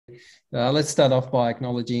let's start off by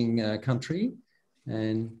acknowledging country.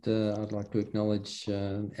 And I'd like to acknowledge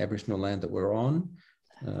Aboriginal land that we're on.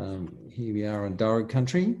 Here we are on Darug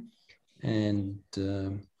country and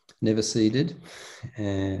never ceded.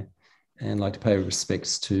 And like to pay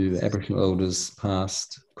respects to Aboriginal elders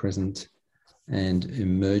past, present and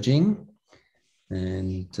emerging.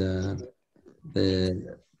 And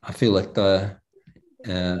I feel like the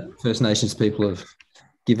First Nations people have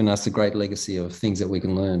given us a great legacy of things that we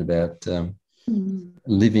can learn about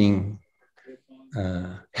living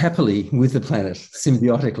happily with the planet,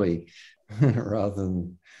 symbiotically, rather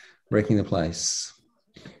than wrecking the place.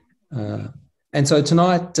 And so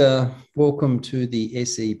tonight, welcome to the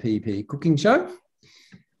SEPP cooking show.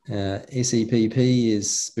 SEPP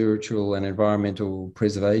is Spiritual and Environmental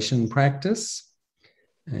Preservation Practice.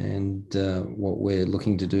 And what we're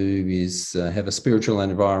looking to do is have a spiritual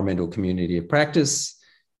and environmental community of practice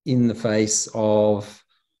in the face of,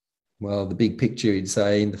 well, the big picture, you'd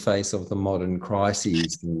say, in the face of the modern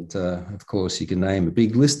crises. And of course, you can name a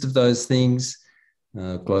big list of those things,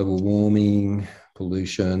 global warming,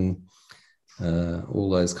 pollution, all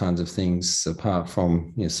those kinds of things, apart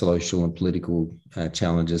from social and political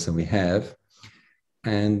challenges that we have.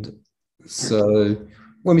 And so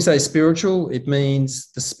when we say spiritual, it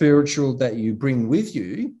means the spiritual that you bring with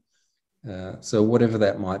you, so whatever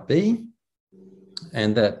that might be.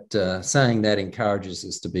 And that saying that encourages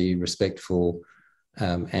us to be respectful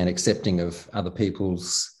and accepting of other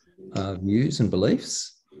people's views and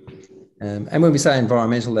beliefs. And when we say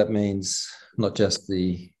environmental, that means not just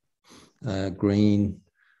the green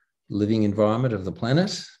living environment of the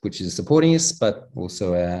planet, which is supporting us, but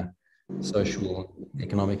also our social,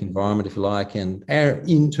 economic environment, if you like, and our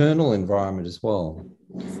internal environment as well.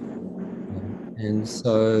 And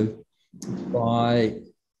so by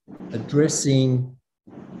addressing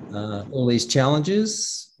all these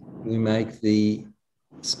challenges, we make the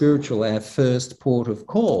spiritual our first port of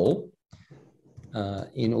call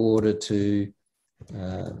in order to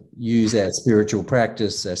use our spiritual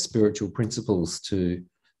practice, our spiritual principles to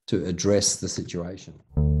address the situation.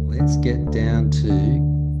 Let's get down to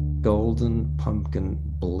golden pumpkin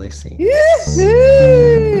blessing.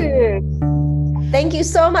 Thank you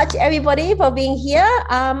so much, everybody, for being here.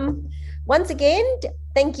 Once again,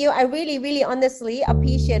 thank you. I really honestly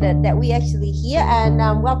appreciate it that we actually here,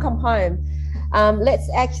 and welcome home. Let's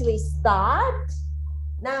actually start.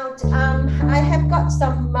 Now, I have got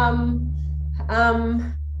some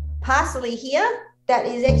parsley here that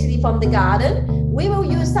is actually from the garden. We will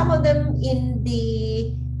use some of them in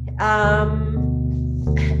the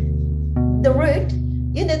root,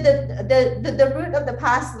 the root of the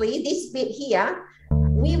parsley, this bit here,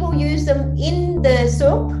 we will use them in the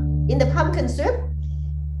soup, in the pumpkin soup.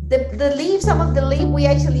 The leaves, some of the leaf, we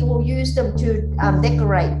actually will use them to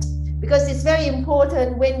decorate, because it's very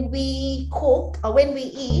important when we cook or when we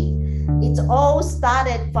eat, it's all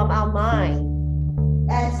started from our mind.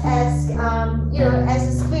 As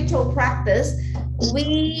a spiritual practice, it's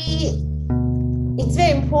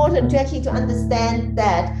very important to actually to understand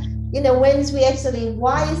that, when we actually,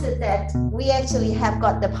 why is it that we actually have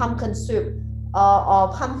got the pumpkin soup or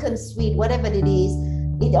pumpkin sweet, whatever it is,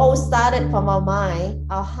 it all started from our mind,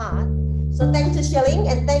 our heart. So thanks to Shelling,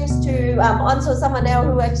 and thanks to also someone else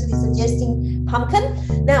who actually suggesting pumpkin.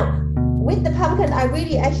 Now, with the pumpkin, I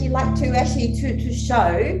really actually like to actually to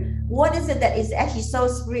show what is it that is actually so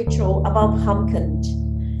spiritual about pumpkin.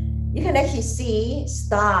 You can actually see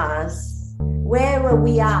stars. Wherever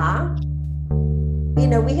we are,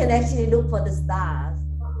 we can actually look for the stars.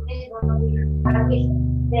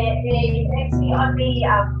 They're actually on the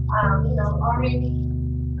orange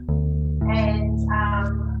and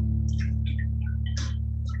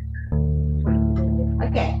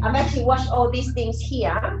okay, I'm actually wash all these things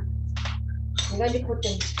here. I'm going to put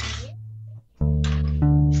them here.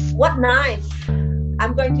 What knife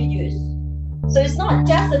I'm going to use? So it's not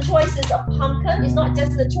just the choices of pumpkin, it's not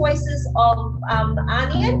just the choices of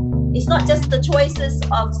onion, it's not just the choices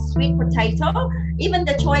of sweet potato, even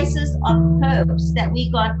the choices of herbs that we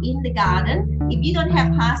got in the garden. If you don't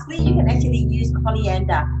have parsley, you can actually use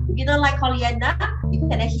coriander. If you don't like coriander, you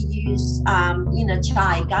can actually use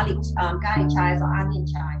chai, garlic chives or onion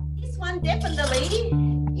chive. This one definitely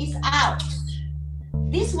is out.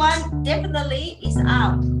 This one definitely is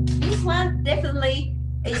out. This one definitely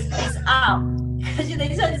is out. So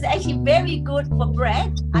it's actually very good for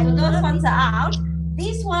bread. And those ones are out.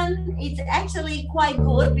 This one is actually quite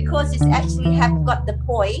good because it's actually have got the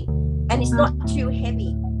point and it's not too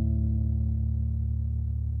heavy.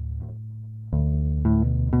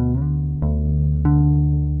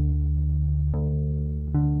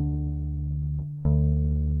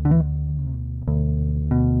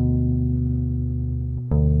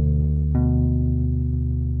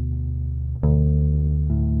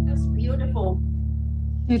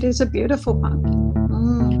 It is a beautiful pumpkin.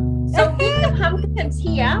 So with the pumpkins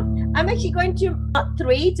here, I'm actually going to not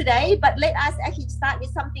 3 today, but let us actually start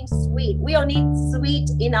with something sweet. We all need sweet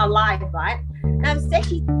in our life, right? Now,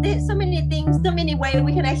 actually, there's so many things, so many ways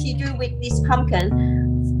we can actually do with this pumpkin.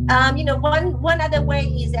 One other way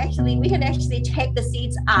is actually we can actually take the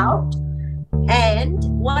seeds out. And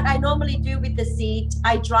what I normally do with the seeds,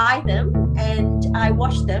 I dry them and I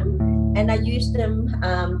wash them and I use them,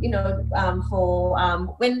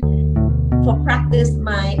 for practice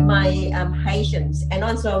my patience and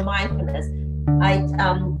also mindfulness. I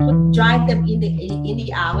dry them in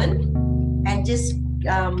the oven and just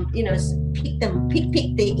pick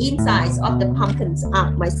the insides of the pumpkins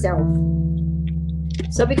out myself.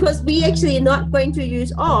 So because we actually are not going to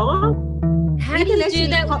use all. How do you do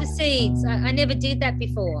that with the seeds? I never did that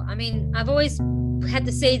before. I mean, I've always had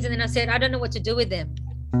the seeds and then I said, I don't know what to do with them.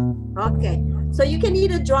 Okay. So you can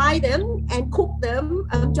either dry them and cook them,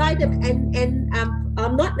 dry them and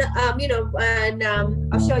I'll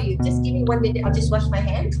show you. Just give me 1 minute. I'll just wash my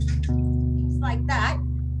hands. Things like that.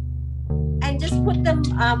 And just put them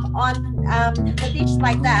on the dish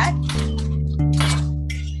like that.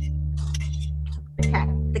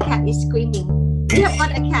 The cat is screaming. We have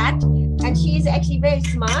got a cat and she is actually very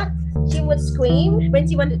smart. She would scream when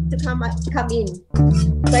she wanted to come in.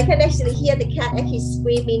 So I can actually hear the cat actually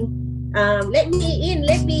screaming, let me in,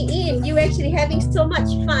 let me in. You're actually having so much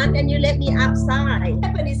fun and you let me outside. What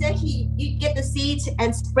happens is actually you get the seeds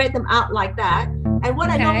and spread them out like that. And what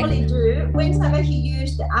I normally do, when I've actually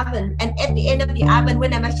used the oven, and at the end of the oven,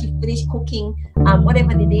 when I'm actually finished cooking,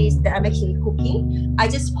 whatever it is that I'm actually cooking, I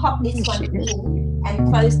just pop this one in and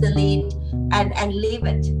close the lid and leave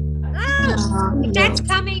it. The cat's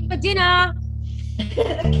coming for dinner.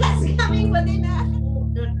 The cat's coming for dinner.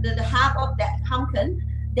 The half of that pumpkin,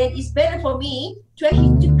 then it's better for me to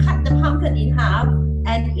actually cut the pumpkin in half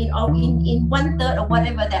and in 1/3 or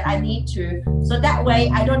whatever that I need to. So that way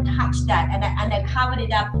I don't touch that and I cover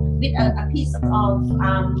it up with a piece of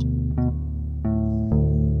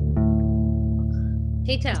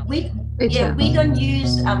tea towel. We don't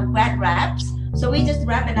use wet wraps, so we just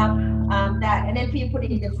wrap it up that and then we put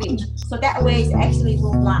it in the fridge. So that way it actually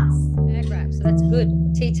will last. Bag wrap, so that's good.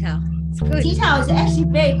 Tea towel. It's good. Tea towel is actually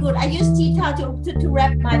very good. I use tea towel to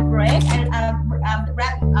wrap my bread and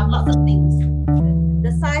wrap lots of things.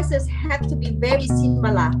 The sizes have to be very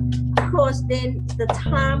similar because then the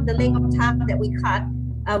length of time that we cut,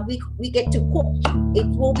 we get to cook, it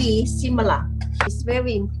will be similar. It's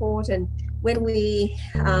very important when we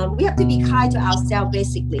have to be kind to ourselves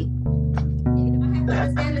basically. I have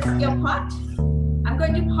a stainless steel pot. I'm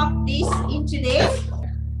going to pop this into there.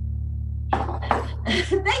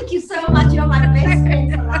 Thank you so much. You're my best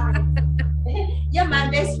friend for life. You're my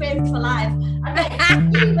best friend for life.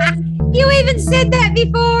 You even said that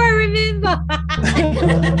before, I remember.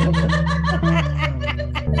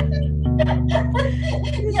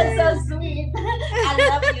 You're so sweet. I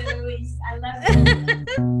love you, Louise. I love you.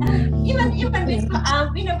 Even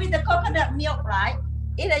with the coconut milk, right?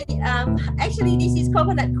 Actually, this is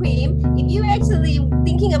coconut cream. If you actually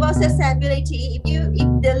thinking about sustainability, if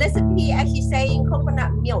the recipe actually saying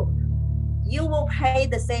coconut milk, you will pay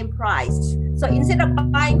the same price. So instead of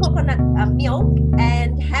buying coconut milk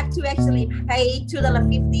and have to actually pay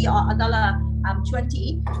 $2.50 or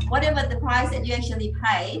 $1.20, whatever the price that you actually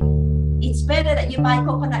pay, it's better that you buy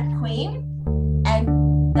coconut cream and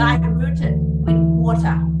dilute it with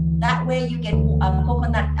water. That way you get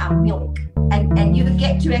coconut milk. And you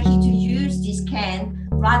get to actually use this can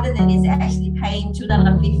rather than it's actually paying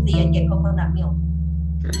 $2.50 and get coconut milk.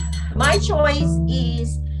 My choice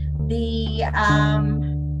is the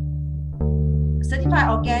certified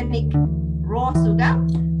organic raw sugar.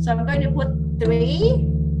 So I'm going to put 3,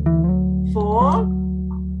 4,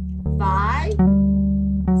 5,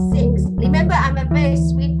 6. Remember, I'm a very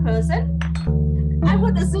sweet person. I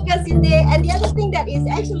put the sugars in there, and the other thing that is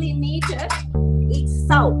actually needed is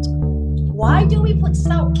salt. Why do we put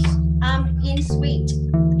salt in sweet?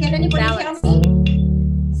 Can anybody tell me?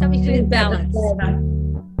 Something to do with balance.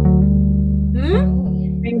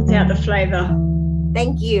 Brings out the flavor.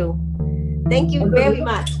 Thank you. Thank you very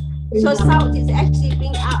much. So salt is actually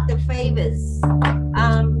bring out the flavors.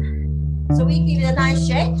 So we give it a nice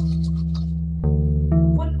shake.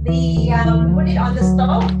 Put it on the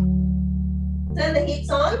stove. Turn the heat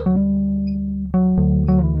on.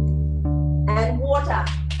 And water.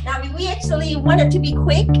 Now, if we actually want it to be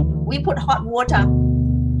quick, we put hot water.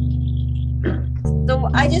 So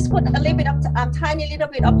I just put a little bit of tiny little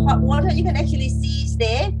bit of hot water. You can actually see it's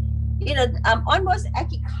there. Almost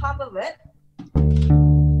actually cover it,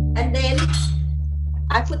 and then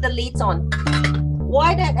I put the lids on.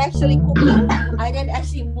 while that actually cooking, I then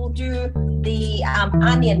actually will do the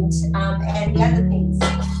onions and the other things.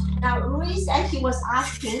 Now, Luis actually was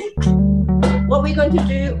asking what we're going to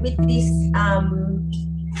do with this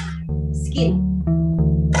skin.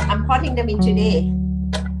 I'm potting them into there.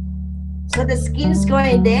 So the skins go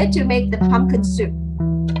in there to make the pumpkin soup.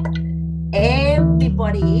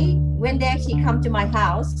 Everybody, when they actually come to my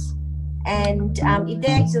house, and if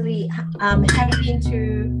they actually have been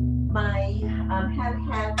to my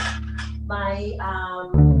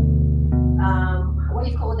what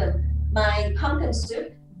do you call them? My pumpkin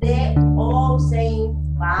soup, they're all saying,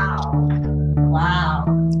 wow,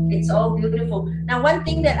 it's all beautiful. Now, one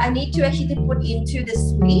thing that I need to actually put into the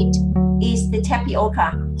sweet is the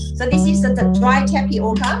tapioca. So this is the dry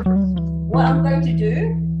tapioca. What I'm going to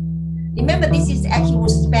do, remember this is actually will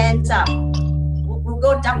span up. Will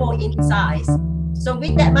go double in size. So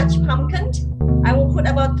with that much pumpkin, I will put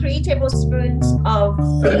about 3 tablespoons of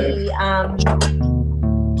the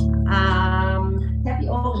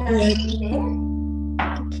tapioca in there.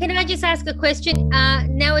 Can I just ask a question?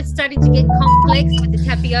 Now it's starting to get complex with the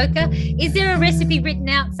tapioca. Is there a recipe written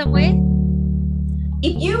out somewhere?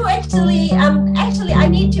 If you actually, I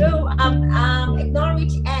need to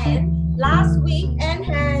acknowledge Anne. Last week, Anne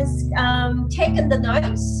has taken the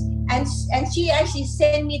notes, and she actually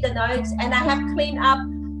sent me the notes, and I have cleaned up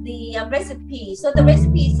the recipe. So the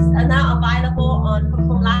recipes are now available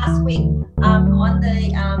from last week on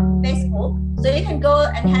the Facebook. So you can go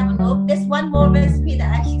and have a look. There's one more recipe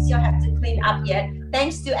that actually still have to clean up yet.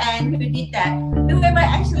 Thanks to Anne who did that. Whoever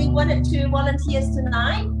actually wanted to volunteer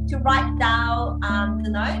tonight to write down the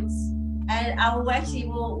notes, and I will actually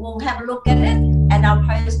will have a look at it, and I'll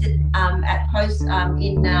post it in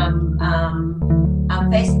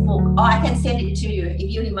Facebook, or I can send it to you if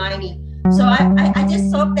you remind me. So I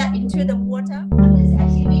just soaked that into the water. I'm just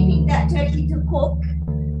actually leaving that turkey to cook.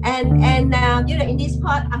 And you know, in this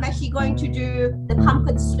part, I'm actually going to do the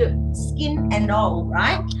pumpkin soup, skin and all,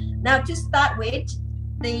 right? Now to start with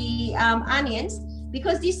the onions,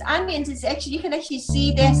 because these onions is actually, you can actually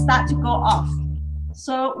see they start to go off.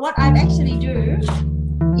 So what I actually do,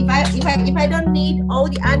 if I don't need all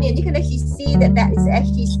the onion, you can actually see that is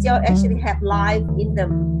actually still actually have life in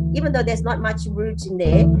them, even though there's not much roots in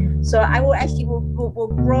there. So I will actually will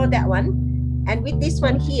grow that one, and with this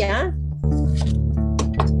one here,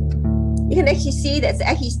 you can actually see that it's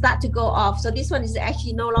actually start to go off. So this one is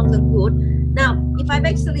actually no longer good. Now, if I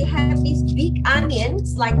actually have these big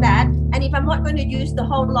onions like that, and if I'm not going to use the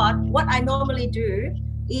whole lot, what I normally do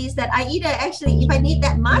is that I either actually, if I need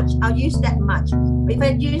that much, I'll use that much. If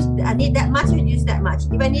I need that much, I'll use that much.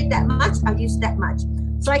 If I need that much, I'll use that much.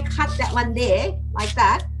 So I cut that one there like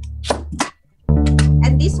that.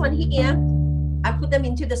 And this one here, I put them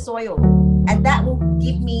into the soil, and that will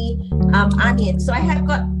give me onions. So I have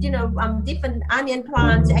got, you know, different onion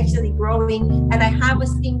plants actually growing, and I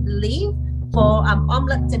harvesting the leaf for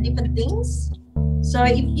omelets and different things. So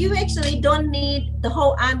if you actually don't need the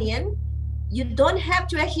whole onion, you don't have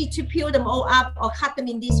to actually to peel them all up or cut them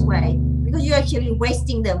in this way, because you're actually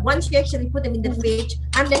wasting them. Once you actually put them in the fridge,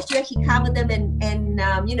 unless you actually cover them and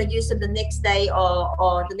you know, use them the next day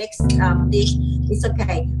or the next dish, it's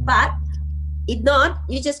okay. But if not,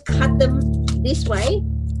 you just cut them this way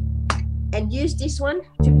and use this one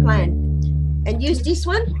to plant and use this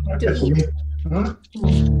one to eat.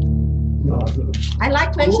 I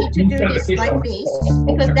like to actually to do this like this,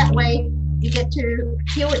 because that way you get to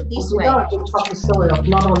peel it this way. Not on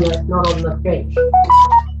the page.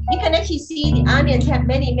 You can actually see the onions have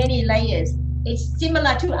many, many layers. It's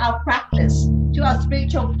similar to our practice, to our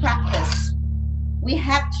spiritual practice. We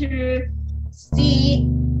have to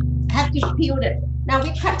peel it. Now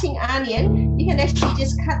we're cutting onion. You can actually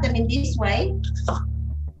just cut them in this way.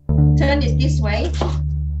 Turn it this way.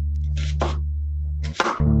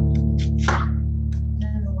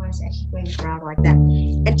 It's actually going around like that,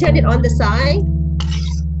 and turn it on the side.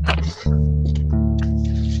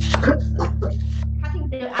 Cutting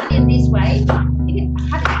the onion this way, you can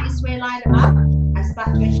cut it this way, line it up. I start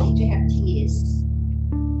actually to have tears.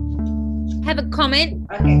 Have a comment.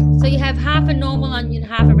 Okay. So you have half a normal onion,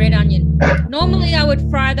 half a red onion. Normally I would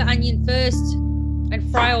fry the onion first and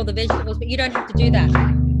fry all the vegetables, but you don't have to do that.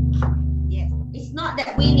 Yes, it's not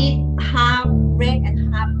that we need half red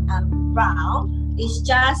and half brown. It's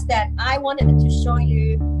just that I wanted to show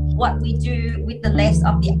you what we do with the rest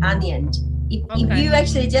of the onion. If you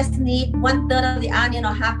actually just need 1/3 of the onion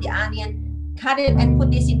or half the onion, cut it and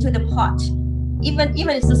put this into the pot. Even if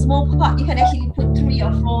it's a small pot, you can actually put 3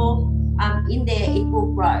 or 4 in there, it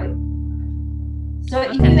will grow. So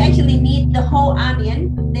if you actually need the whole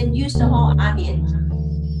onion, then use the whole onion.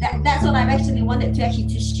 that's what I've actually wanted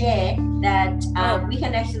to share, that we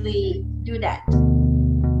can actually do that.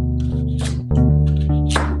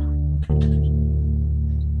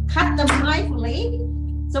 Cut them mindfully.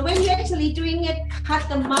 So when you're actually doing it, cut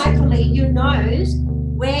them mindfully, you know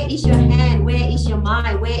where is your hand, where is your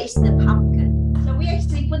mind, where is the pumpkin. So we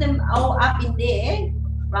actually put them all up in there,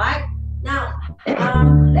 right? Now,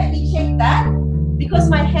 let me check that, because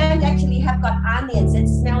my hand actually have got onions, it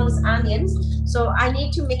smells onions. So I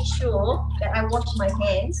need to make sure that I wash my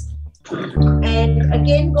hands. And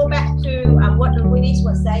again, go back to what Louise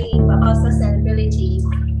was saying about sustainability.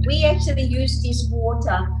 We actually use this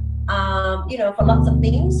water, for lots of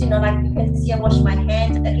things, like you can see I wash my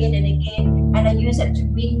hands again and again, and I use it to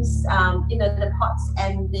rinse, the pots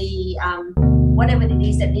and the, whatever it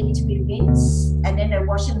is that needs to be rinsed, and then I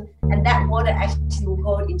wash them, and that water actually will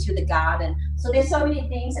go into the garden. So there's so many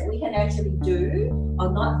things that we can actually do or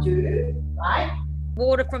not do, right?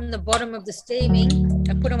 Water from the bottom of the steaming,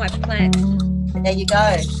 I put on my plant. There you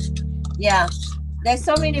go. Yeah. There's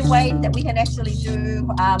so many ways that we can actually do,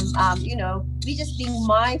 we just being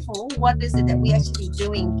mindful, what is it that we're actually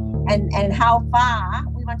doing, and how far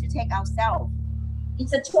we want to take ourselves.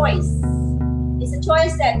 It's a choice. It's a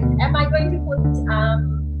choice that, am I going to put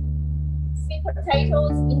sweet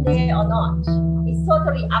potatoes in there or not? It's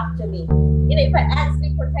totally up to me. If I add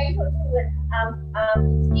sweet potato to it,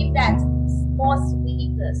 give that more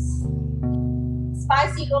sweetness.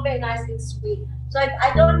 Spicy go very nice with sweet. So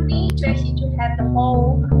I don't need to actually to have the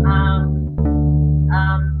whole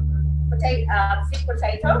sweet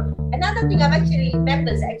potato. Another thing I've actually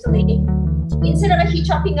remembered is actually, instead of actually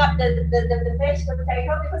chopping up the fresh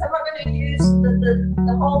potato, because I'm not going to use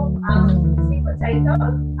the whole sweet potato,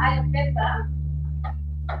 I remember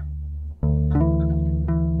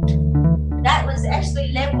that was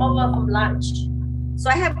actually leftover from lunch. So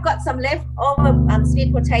I have got some leftover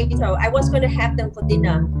sweet potato. I was going to have them for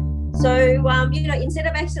dinner. So, instead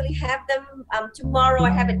of actually have them tomorrow, I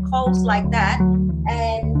have it cold like that,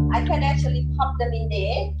 and I can actually pop them in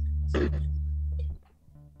there.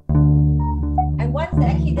 And once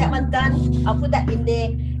actually that one done, I'll put that in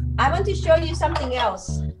there. I want to show you something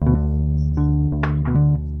else.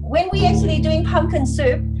 When we actually doing pumpkin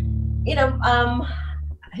soup,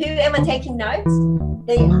 whoever taking notes,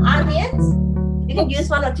 the onions, you can use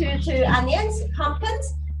 1 or 2 onions,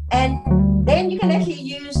 pumpkins, and then you can actually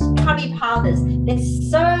use curry powders. There's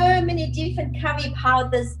so many different curry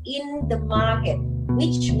powders in the market.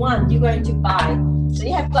 Which one you're going to buy? So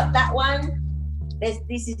you have got that one.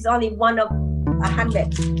 This is only 1 of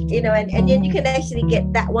 100, and then you can actually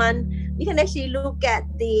get that one. You can actually look at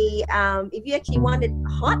the, if you actually want it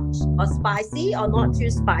hot or spicy or not too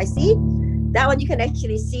spicy, that one you can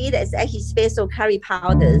actually see that it's actually special curry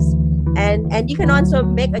powders. And you can also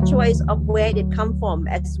make a choice of where it come from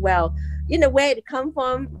as well. Where it come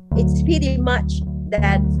from, it's pretty much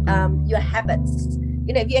that your habits.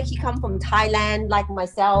 If you actually come from Thailand, like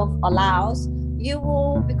myself, or Laos, you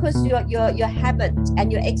will, because your habit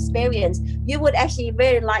and your experience, you would actually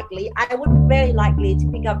I would very likely to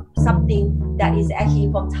pick up something that is actually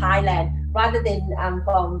from Thailand rather than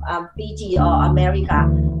from Fiji or America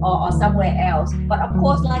or somewhere else. But of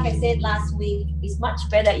course, like I said last week, it's much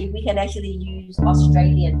better if we can actually use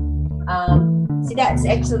Australian. See, that's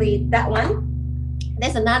actually that one.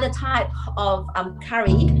 There's another type of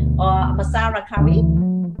curry or masala curry.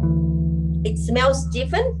 It smells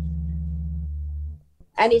different,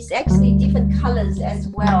 and it's actually different colors as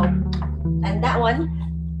well. And that one,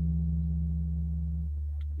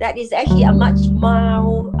 that is actually a much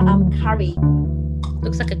mild curry.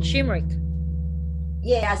 Looks like a turmeric.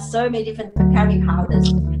 Yeah, so many different curry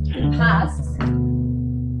powders. Plus,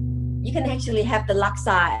 you can actually have the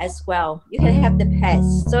laksa as well. You can have the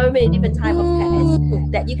pest. So many different types of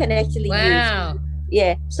pest that you can actually use.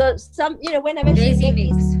 Yeah. So some, when I'm actually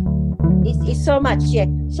making it's so much. Yeah.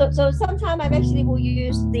 So sometimes I actually will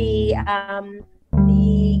use the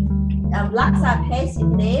laksa paste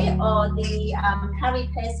in there or the curry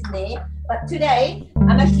paste in there. But today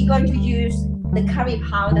I'm actually going to use the curry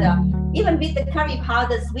powder. Even with the curry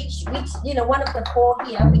powders, which one of the 4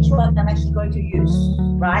 here, which one I'm actually going to use,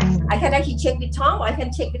 right? I can actually check with Tom, or I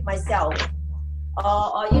can check with myself,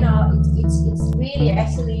 or it's really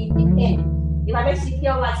actually depends. If I actually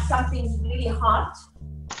feel like something's really hot.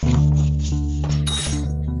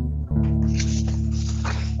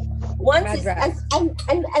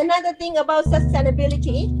 And another thing about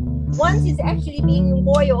sustainability, once it's actually being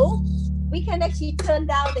boiled, we can actually turn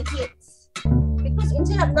down the heat. Because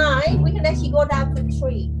instead of 9, we can actually go down to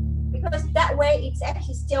 3. Because that way it's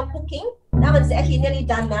actually still cooking. That one's actually nearly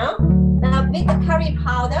done now. Now with the curry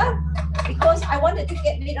powder, because I wanted to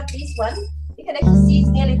get rid of this one. You can actually see it's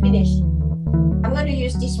nearly finished. I'm going to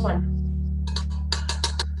use this one.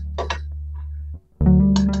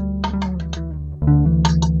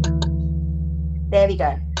 There we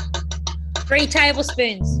go. 3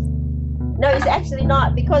 tablespoons. No, it's actually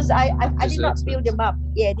not, because I did not fill them up.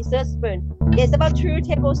 Yeah, dessert spoon. Yeah, it's about 2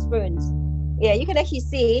 tablespoons. Yeah, you can actually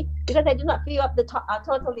see, because I did not fill up the top,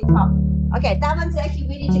 totally top. Okay, that one's actually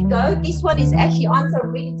ready to go. This one is actually also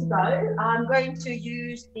ready to go. I'm going to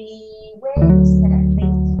use the, where is that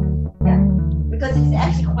thing? Yeah, because it's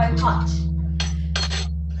actually quite hot.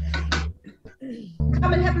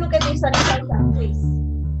 Come and have a look at this one, please.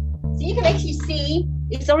 So you can actually see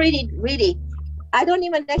it's already ready. I don't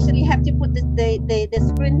even actually have to put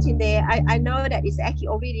the spoons in there. I know that it's actually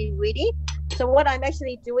already ready. So what I'm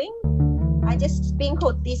actually doing, I just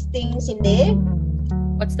sprinkled these things in there.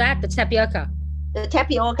 What's that? The tapioca. The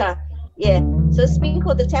tapioca, yeah. So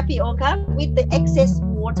sprinkle the tapioca with the excess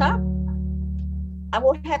water. I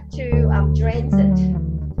will have to drain it.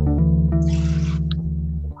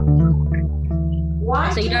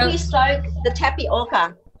 Why do we soak the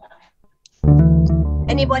tapioca?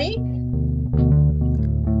 Anybody?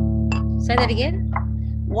 Say that again.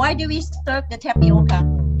 Why do we soak the tapioca?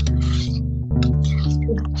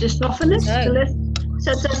 Just soften it,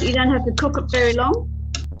 so that you don't have to cook it very long.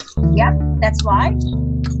 Yeah, that's why.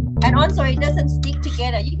 And also it doesn't stick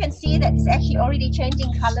together. You can see that it's actually already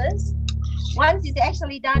changing colors. Once it's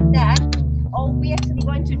actually done that, all we're actually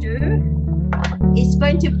going to do is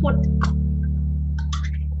going to put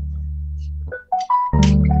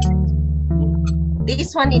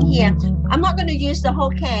this one in here. I'm not going to use the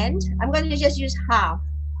whole can. I'm going to just use half.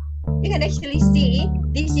 You can actually see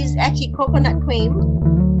this is actually coconut cream.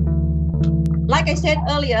 Like I said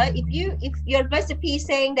earlier, if your recipe is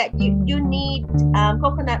saying that you need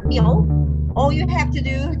coconut milk, all you have to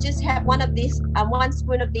do just have one of this, 1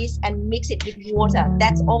 spoon of this, and mix it with water.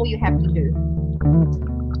 That's all you have to do.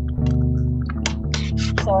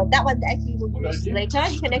 So that one actually will use later.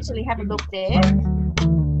 You can actually have a look there.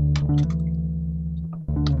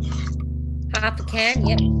 Half a can,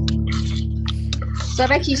 yep. So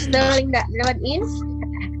I'm actually stirring that one in.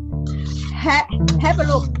 Have a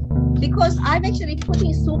look. Because I'm actually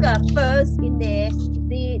putting sugar first in there.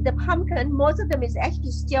 The pumpkin, most of them is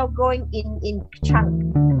actually still going in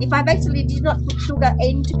chunk. If I've actually did not put sugar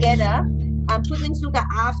in together, I'm putting sugar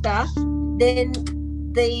after, then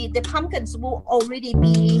the pumpkins will already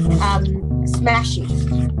be smashing.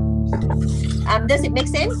 Does it make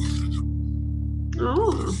sense?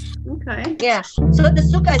 Oh, okay. Yeah. So the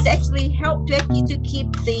sugar is actually help to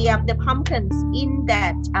keep the pumpkins in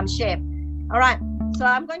that shape. All right. So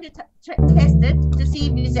I'm going to test it to see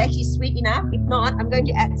if it's actually sweet enough. If not, I'm going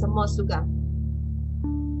to add some more sugar.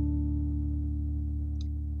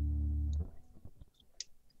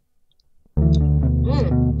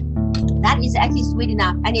 That is actually sweet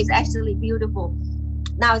enough, and it's actually beautiful.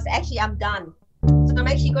 Now it's actually, I'm done. So I'm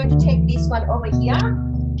actually going to take this one over here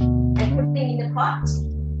and put it in the pot,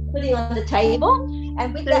 put it on the table,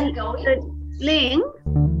 and with that going. Ling?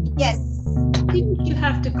 Yes. Didn't you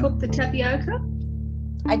have to cook the tapioca?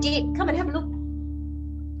 I did. Come and have a look.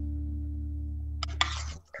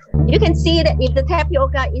 You can see that if the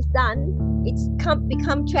tapioca is done, it's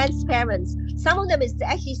become transparent. Some of them is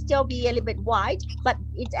actually still be a little bit white, but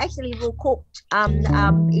it actually will cook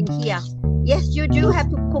in here. Yes, you do have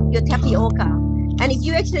to cook your tapioca. And if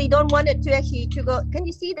you actually don't want it to go, can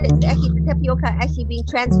you see that it's actually the tapioca actually being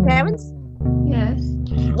transparent? Yes.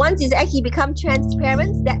 Once it's actually become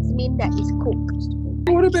transparent, that means that it's cooked.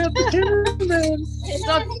 What about the cameraman? It's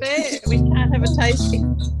not fair. We can't have a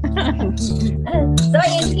tasting. So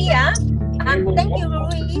in here, thank you,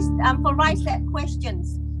 Louise, for raising that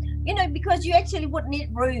questions. You know, because you actually would need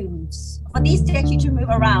rooms for these to actually to move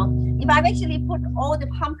around. If I've actually put all the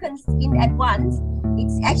pumpkins in at once,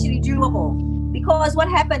 it's actually doable. Because what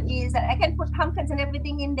happened is that I can put pumpkins and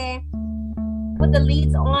everything in there, put the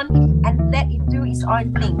lids on, and let it do its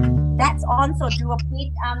own thing. That's also doable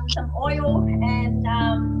with some oil and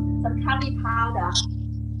some curry powder.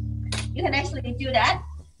 You can actually do that,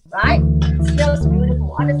 right? It smells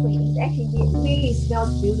beautiful. Honestly, it really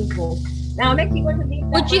smells beautiful. Now I'm actually going to leave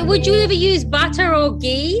that. Would you ever use butter or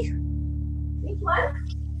ghee? Which one?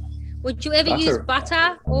 Would you ever use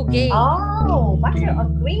butter or ghee? Oh, butter or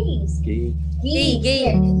grease? Ghee. Ghee.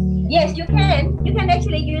 Yes, you can. You can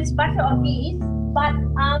actually use butter or ghee, but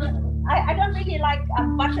I don't really like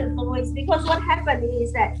butter always, because what happened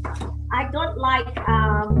is that I don't like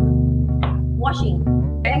washing.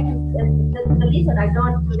 The reason I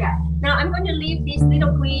don't do that. Now I'm going to leave this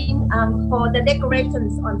little green for the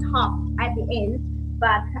decorations on top at the end.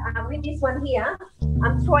 but with this one here,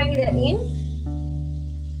 I'm throwing it in.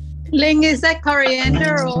 Ling, is that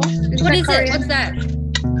coriander or? What is it? What's that?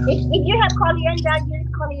 If you have coriander, use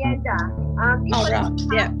coriander. Right,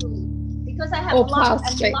 yeah. Because I have Or lots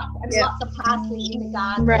parsley. and lots and lots of parsley in the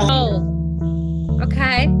garden. Right. Oh,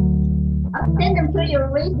 okay. I'll send them to you,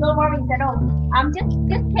 Louise. No worries at all. Just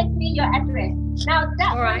text me your address. Now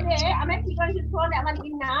that All right. one there, I'm actually going to throw that one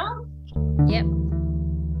in now. Yep.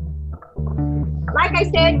 Like I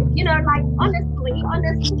said, you know, like honestly,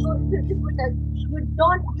 to goodness, you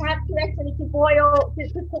don't have to actually to boil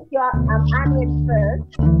to cook your onions first.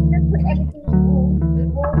 Just put everything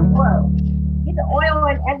in warm oil. Get the oil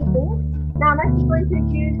and everything. Now I'm actually going to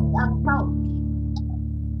use salt.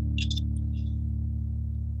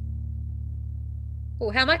 Oh,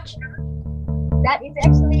 how much? That is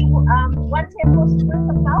actually 1 tablespoon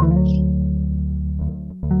of salt.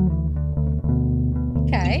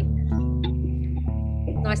 Okay.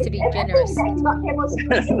 Nice to be It's generous. not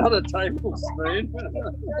tablespoon. Not a tablespoon.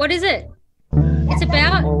 What is it? It's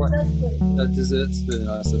about. A dessert spoon,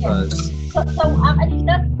 I suppose. So a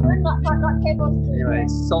dessert spoon, not tablespoon. Anyway,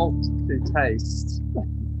 salt to taste.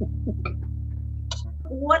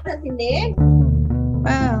 Water's in there.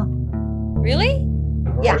 Wow. Really?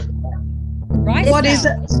 Yeah. Rice. What is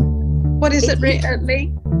flour. it? What is it,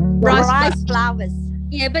 Lee? Rice flowers.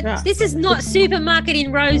 Yeah, but Right. this is not supermarket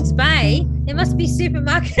in Rose Bay. There must be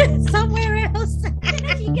supermarket somewhere else.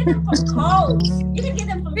 You get them from Coles. You can get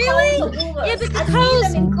them from Really? Coles or Woolworths. Yeah, but the I see Coles,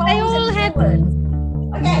 them in they Coles all and have. Woolworths.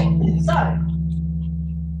 Okay, so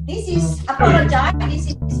this is apologize. This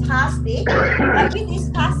is plastic. But with this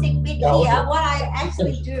plastic bit here, what I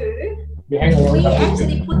actually do, we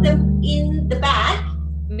actually put them in the bag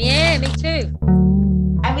Yeah, me too.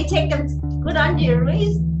 and we take them. Good on you,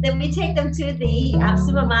 Ruiz. Then we take them to the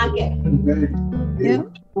supermarket. Yeah.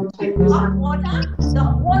 Hot water. The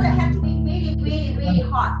water has to be really, really, really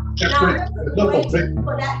hot. Now I'm waiting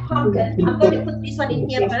for that pumpkin. I'm going to put this one in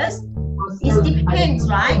here first. It depends,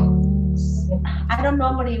 right? I don't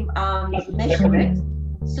normally measure it.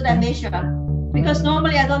 Should I measure? Because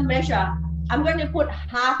normally I don't measure. I'm going to put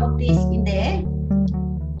half of this in there.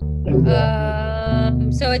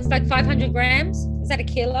 So it's like 500 grams. Is that a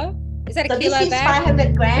kilo? Is that a So kilo this is bag?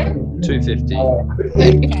 500 grams. 250.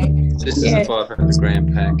 Okay. This is a 500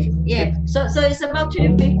 gram pack. Yeah. So it's about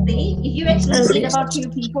 250. If you actually feed about 2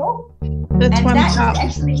 people, That's and one that cup. is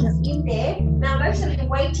actually in there. Now I'm actually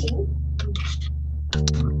waiting.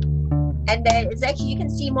 And it's actually, you can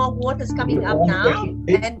see more water's coming up now,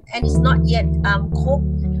 and it's not yet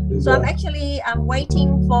cooked. So I'm actually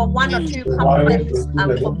waiting for 1 or 2 pumpkins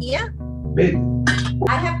from here.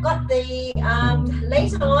 I have got the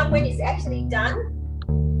later on when it's actually done,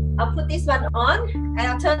 I'll put this one on and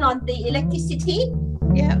I'll turn on the electricity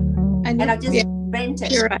Yeah. and I'll just rent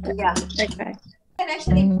it. You're right. Yeah. Okay. I can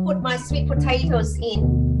actually put my sweet potatoes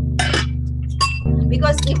in,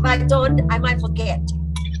 because if I don't, I might forget.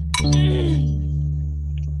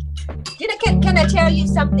 You know, can I tell you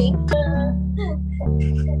something?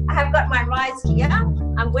 I have got my rice here.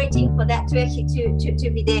 I'm waiting for that to actually to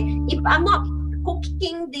be there. If I'm not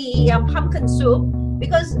cooking the pumpkin soup,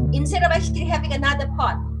 because instead of actually having another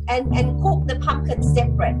pot and cook the pumpkin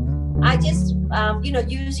separate, I just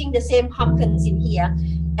using the same pumpkins in here.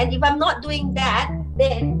 And if I'm not doing that,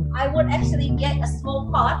 then I would actually get a small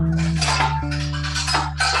pot.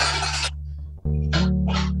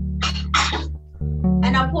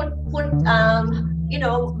 And I'll put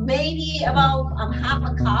maybe about half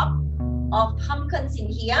a cup of pumpkins in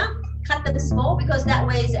here. Cut them small, because that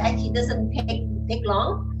way it actually doesn't take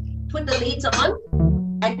long. Put the lids on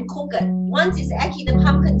and cook it. Once it's actually the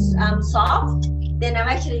pumpkins soft, then I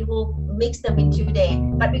actually will mix them into there.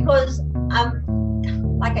 But because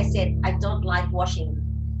like I said, I don't like washing.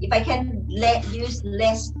 If I can use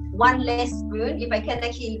one less spoon, if I can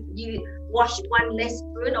actually wash one less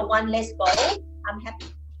spoon or one less bowl, I'm happy.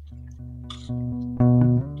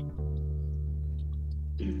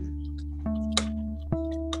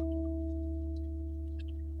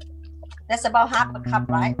 That's about half a cup,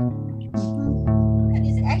 right? And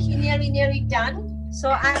it's actually nearly done. So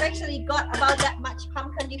I've actually got about that much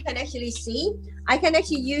pumpkin. You can actually see. I can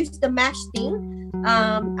actually use the mash thing.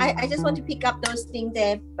 I just want to pick up those things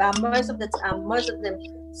there. Most of them.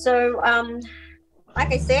 So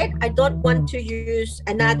like I said, I don't want to use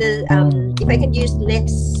another. If I can use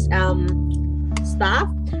less stuff,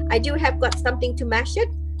 I do have got something to mash it,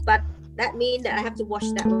 but that means that I have to wash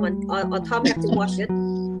that one, or Tom have to wash it.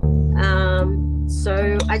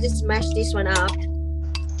 So I just mash this one up,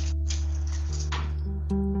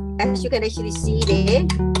 as you can actually see there,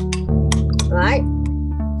 right?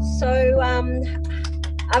 So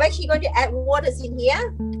I'm actually going to add waters in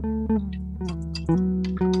here.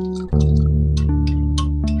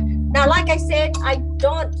 Now, like I said, I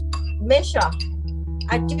don't measure.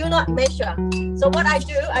 I do not measure. So what I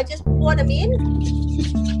do, I just pour them in,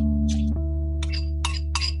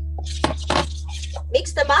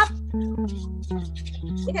 mix them up.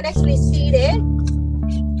 You can actually see there.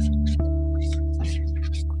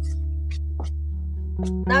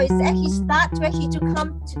 Now it's actually start to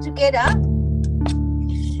come together.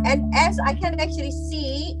 And as I can actually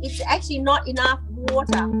see, it's actually not enough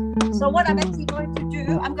water. So what I'm actually going to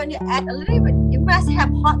do, I'm going to add a little bit. You must have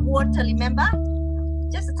hot water, remember?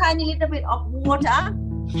 Just a tiny little bit of water.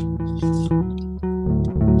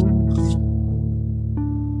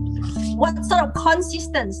 What sort of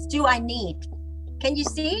consistency do I need? Can you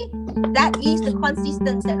see? That is the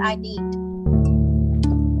consistency that I need.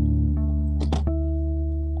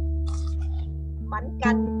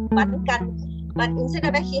 But instead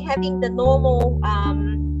of actually having the normal,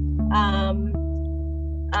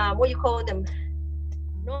 what you call them?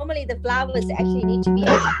 Normally the flowers actually need to be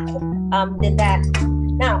than that.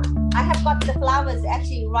 Now I have got the flowers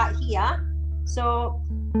actually right here. So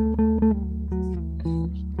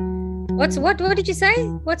what did you say?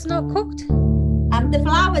 What's not cooked? The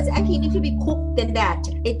flowers actually need to be cooked than that.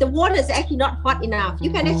 The water is actually not hot enough.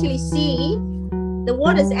 You can actually see the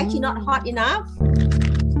water is actually not hot enough.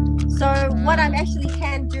 So what I actually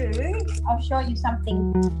can do, I'll show you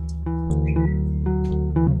something.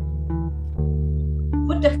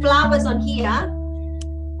 Put the flowers on here.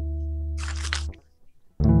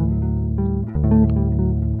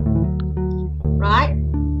 Right?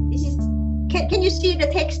 This is. Can you see the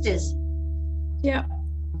textures? Yeah.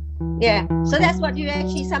 Yeah. So that's what you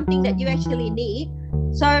actually something that you actually need.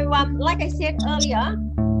 So like I said earlier.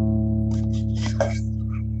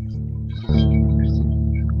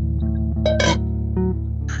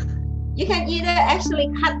 You can either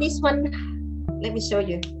actually cut this one. Let me show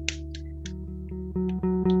you.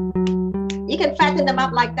 You can fatten them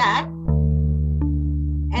up like that.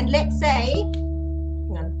 And let's say,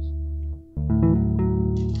 hang on.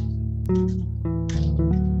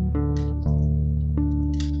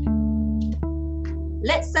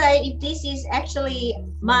 Let's say if this is actually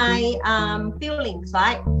my fillings,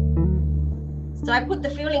 right? So I put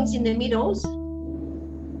the fillings in the middles.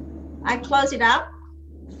 I close it up.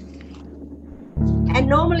 And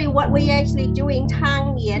normally what we're actually doing,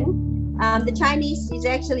 Tang Yen, the Chinese is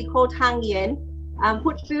actually called Tang Yen.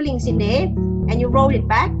 Put fillings in there and you roll it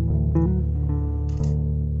back.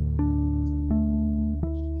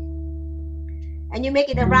 And you make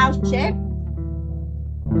it a round shape.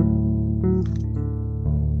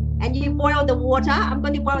 And you boil the water. I'm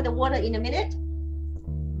going to boil the water in a minute.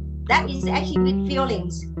 That is actually with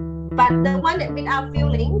fillings. But the one that without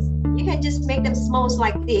fillings, you can just make them small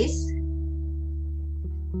like this.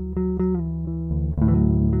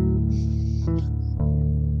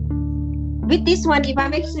 With this one, if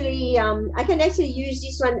I'm actually, I can actually use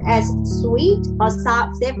this one as sweet or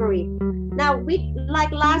savory. Now, with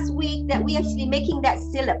like last week that we actually making that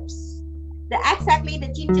syrups, exactly the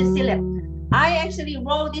ginger syrup. I actually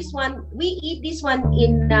roll this one. We eat this one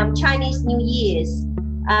in Chinese New Year's,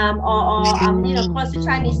 close to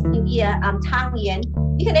Chinese New Year, Tang Yen.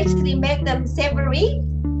 You can actually make them savory.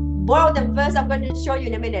 Boil them first. I'm going to show you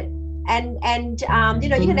in a minute. And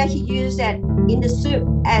you can actually use that in the soup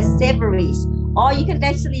as savories, or you can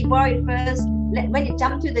actually boil it first. When you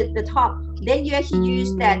jump to the top, then you actually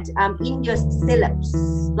use that in your syrups,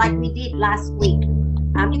 like we did last week.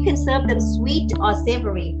 You can serve them sweet or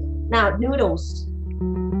savory. Now noodles.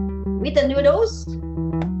 With the noodles,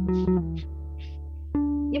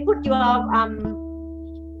 you put your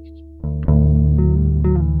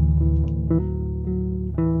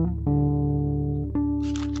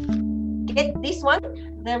get this one,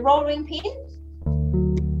 the rolling pin.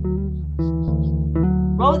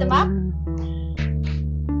 Roll them up.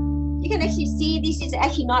 You can actually see this is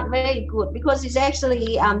actually not very good because it's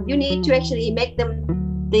actually you need to actually make them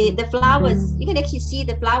the flowers. You can actually see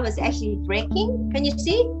the flowers actually breaking. Can you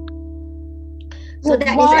see? So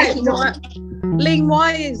that is actually not. Ling,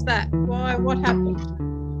 why is that? Why? What happened?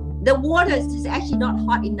 The water is actually not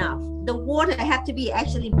hot enough. The water have to be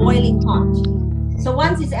actually boiling hot. So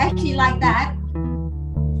once it's actually like that,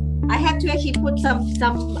 I have to actually put some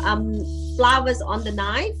flowers on the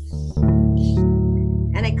knife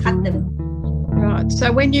and I cut them. Right.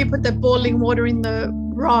 So when you put the boiling water in the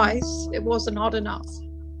rice, it wasn't hot enough.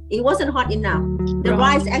 It wasn't hot enough. The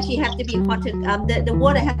rice actually have to be hotter. The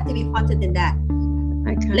water have to be hotter than that.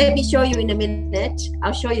 Okay. Let me show you in a minute.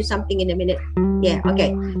 I'll show you something in a minute. Yeah.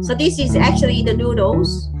 Okay. So this is actually the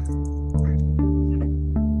noodles.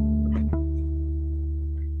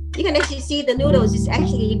 you can actually see the noodles is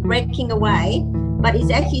actually breaking away, but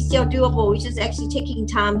it's actually still doable. It's just actually taking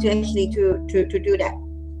time to actually to do that.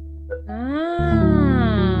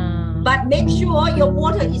 But make sure your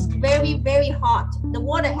water is very, very hot. The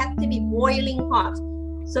water has to be boiling hot.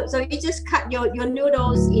 So you just cut your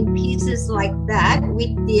noodles in pieces like that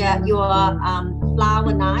with your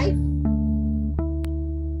flour knife.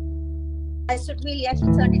 I should really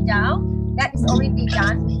actually turn it down. That is already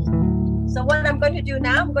done. So what I'm going to do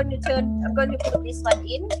now, I'm going to put this one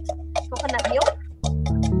in, coconut milk.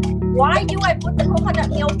 Why do I put the coconut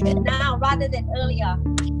milk in now rather than earlier?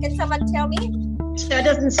 Can someone tell me? So it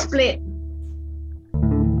doesn't split.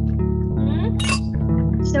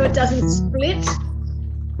 So it doesn't split.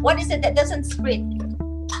 What is it that doesn't split?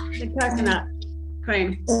 The coconut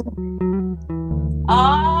cream.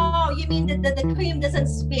 Oh, you mean the cream doesn't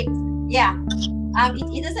split? Yeah.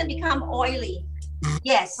 It doesn't become oily.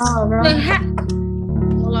 Yes. Oh, right.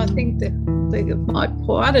 Well, I think that they might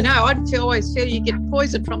pour. I don't know. I always feel you get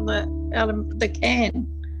poison from out of the can.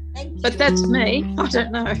 But that's me. I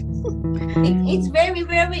don't know. It's very,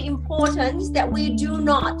 very important that we do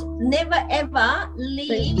not, never ever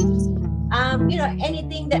leave,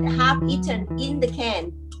 anything that half eaten in the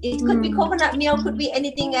can. It could be coconut milk, could be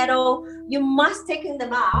anything at all. You must take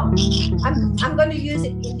them out. I'm going to use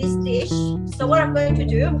it in this dish. So what I'm going to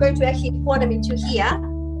do, I'm going to actually pour them into here.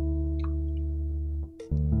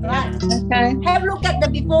 Right. Okay. Have a look at the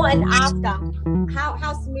before and after.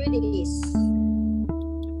 How smooth it is.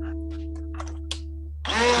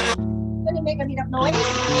 I'm going to make a bit of noise.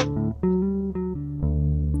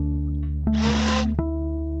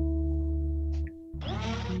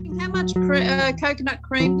 How much coconut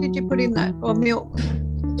cream did you put in that, or milk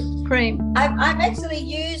cream? I've actually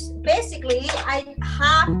used, basically,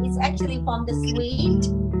 half is actually from the sweet,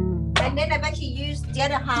 and then I've actually used the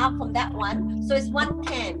other half from that one. So it's one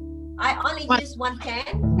can. I only use one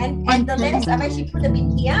can, and the rest I've actually put them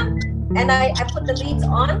in here, and I put the lids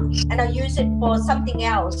on, and I use it for something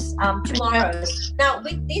else tomorrow. Now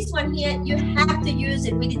with this one here, you have to use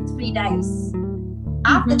it within 3 days.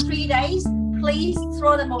 After 3 days, please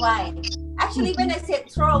throw them away. Actually, when I said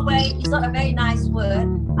throw away, it's not a very nice word.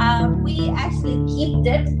 We actually gift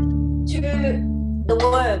it to the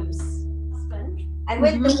worms. And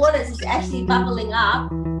when the water is actually bubbling up,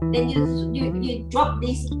 then you drop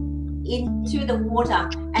this into the water.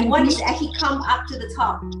 And when it's actually come up to the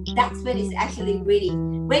top, that's when it's actually ready.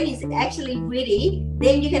 When it's actually ready,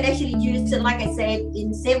 then you can actually use it, like I said,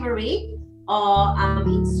 in savory or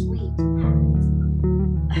in sweet.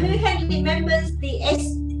 Who can remember the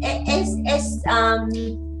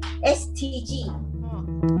STG?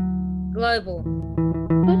 Global.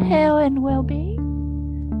 Good health and well-being.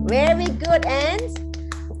 Very good, and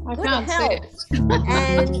good health and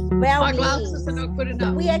well-being. My glasses are not good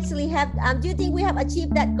enough. We actually have. Do you think we have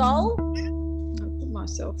achieved that goal? I'll put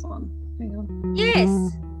myself on. Hang on. Yes.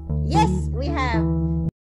 Yes, we have.